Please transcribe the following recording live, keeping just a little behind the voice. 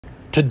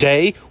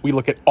Today, we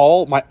look at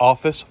all my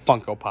office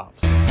Funko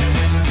Pops.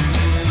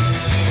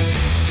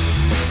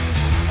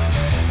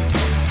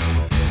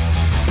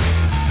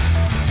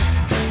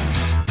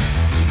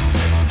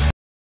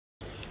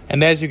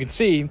 And as you can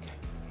see,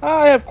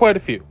 I have quite a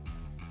few.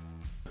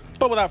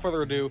 But without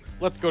further ado,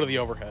 let's go to the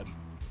overhead.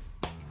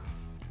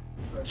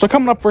 So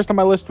coming up first on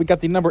my list, we got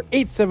the number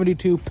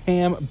 872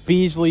 Pam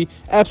Beasley.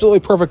 Absolutely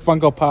perfect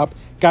Funko Pop.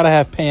 Gotta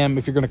have Pam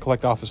if you're going to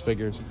collect office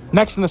figures.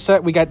 Next in the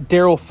set, we got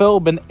Daryl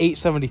Philbin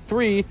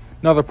 873.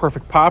 Another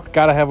perfect pop.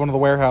 Gotta have one of the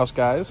warehouse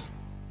guys.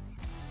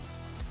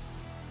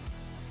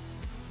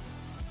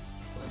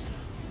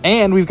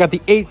 And we've got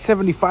the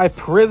 875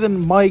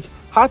 Prison Mike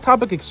Hot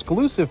Topic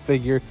exclusive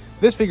figure.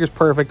 This figure's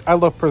perfect. I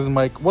love Prison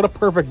Mike. What a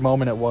perfect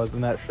moment it was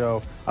in that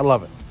show. I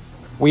love it.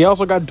 We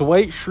also got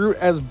Dwight Schrute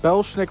as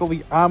Belschnickel, the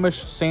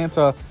Amish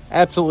Santa.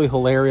 Absolutely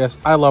hilarious.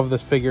 I love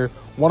this figure.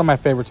 One of my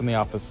favorites in the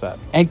office set.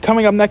 And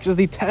coming up next is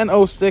the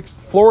 1006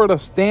 Florida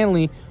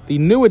Stanley, the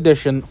new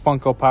edition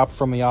Funko Pops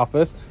from the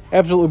office.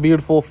 Absolutely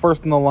beautiful.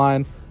 First in the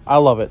line. I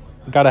love it.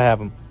 Gotta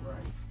have him.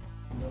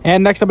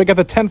 And next up, we got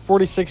the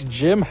 1046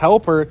 Jim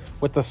Halpert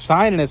with the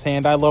sign in his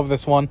hand. I love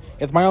this one.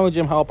 It's my only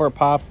Jim Halpert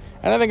pop,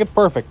 and I think it's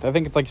perfect. I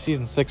think it's like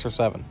season 6 or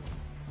 7.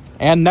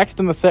 And next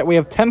in the set, we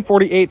have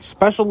 1048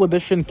 Special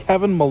Edition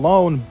Kevin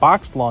Malone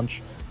Boxed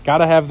Lunch.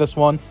 Gotta have this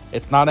one.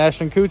 It's not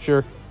Ashton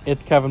Kutcher,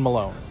 it's Kevin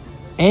Malone.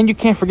 And you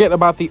can't forget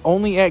about the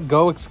Only at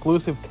Go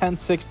exclusive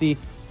 1060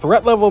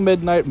 Threat Level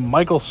Midnight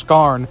Michael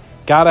Scarn.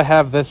 Gotta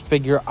have this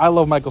figure. I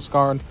love Michael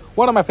Scarn.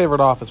 One of my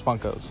favorite office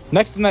Funkos.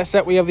 Next in that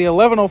set, we have the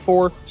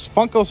 1104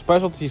 Funko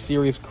Specialty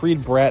Series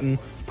Creed Bratton.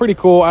 Pretty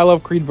cool. I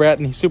love Creed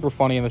Bratton. He's super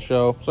funny in the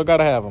show, so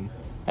gotta have him.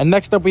 And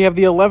next up, we have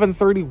the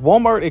 1130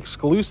 Walmart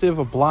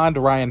exclusive Blonde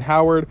Ryan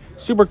Howard.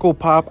 Super cool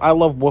pop. I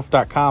love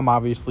Wolf.com,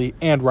 obviously,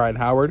 and Ryan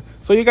Howard,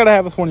 so you gotta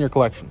have this one in your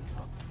collection.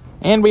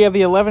 And we have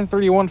the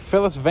 1131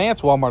 Phyllis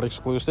Vance Walmart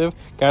exclusive.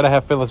 Gotta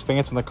have Phyllis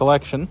Vance in the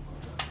collection.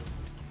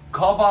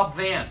 Call Bob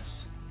Vance.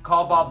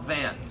 Call Bob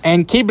Vance.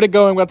 And keeping it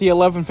going with the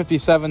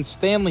 1157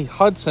 Stanley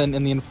Hudson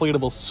in the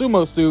inflatable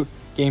sumo suit,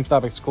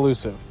 GameStop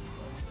exclusive.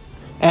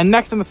 And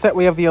next in the set,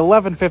 we have the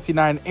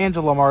 1159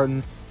 Angela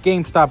Martin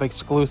GameStop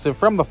exclusive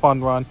from the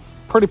Fun Run.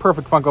 Pretty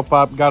perfect Funko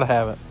Pop. Gotta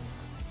have it.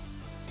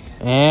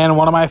 And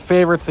one of my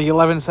favorites, the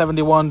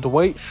 1171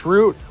 Dwight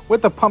Schrute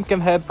with the pumpkin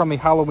head from the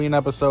Halloween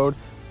episode.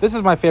 This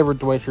is my favorite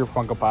Dwight Schrute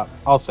Funko Pop.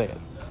 I'll say it.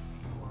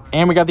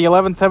 And we got the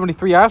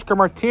 1173 Oscar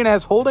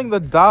Martinez holding the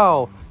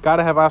doll.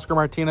 Gotta have Oscar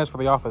Martinez for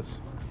the office.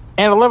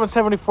 And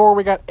 1174,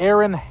 we got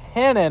Erin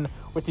Hannon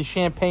with the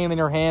champagne in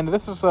her hand.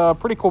 This is a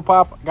pretty cool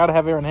pop. Gotta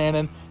have Erin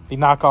Hannon, the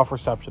knockoff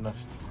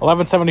receptionist.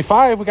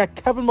 1175, we got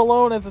Kevin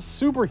Malone as a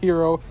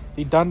superhero,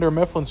 the Dunder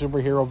Mifflin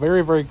superhero.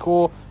 Very, very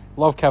cool.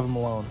 Love Kevin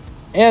Malone.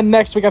 And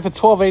next, we got the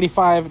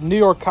 1285 New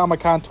York Comic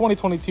Con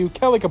 2022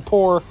 Kelly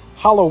Kapoor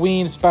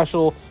Halloween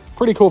special.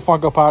 Pretty cool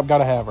Funko Pop.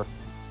 Gotta have her.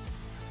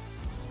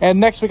 And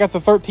next, we got the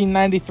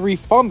 1393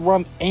 Fun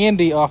Run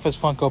Andy Office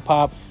Funko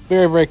Pop.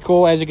 Very, very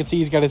cool. As you can see,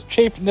 he's got his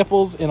chafed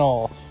nipples and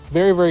all.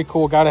 Very, very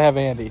cool. Gotta have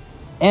Andy.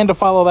 And to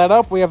follow that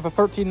up, we have the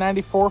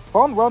 1394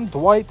 Fun Run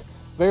Dwight.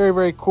 Very,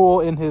 very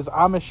cool in his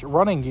Amish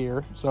running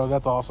gear. So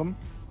that's awesome.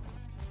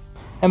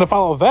 And to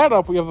follow that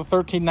up, we have the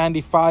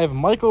 1395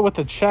 Michael with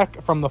the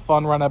check from the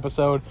Fun Run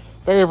episode.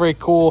 Very, very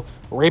cool.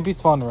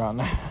 Rapey's Fun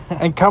Run.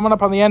 And coming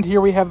up on the end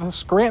here, we have the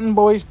Scranton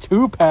Boys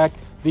 2-pack,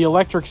 the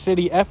Electric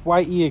City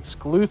FYE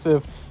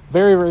exclusive.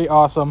 Very, very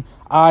awesome.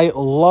 I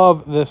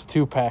love this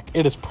 2-pack.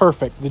 It is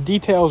perfect. The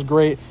detail is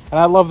great, and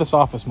I love this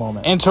office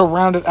moment. And to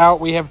round it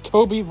out, we have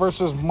Toby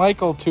versus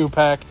Michael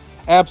 2-pack.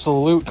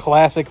 Absolute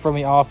classic from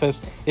The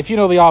Office. If you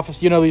know The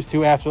Office, you know these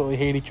two absolutely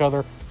hate each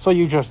other, so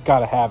you just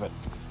gotta have it.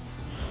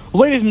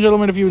 Ladies and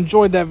gentlemen, if you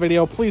enjoyed that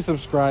video, please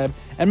subscribe,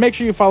 and make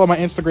sure you follow my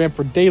Instagram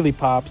for daily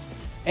pops.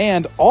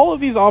 And all of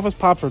these office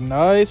pops are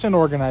nice and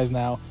organized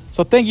now,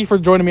 so thank you for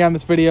joining me on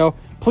this video.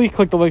 Please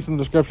click the links in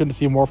the description to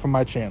see more from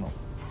my channel.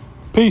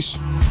 Peace.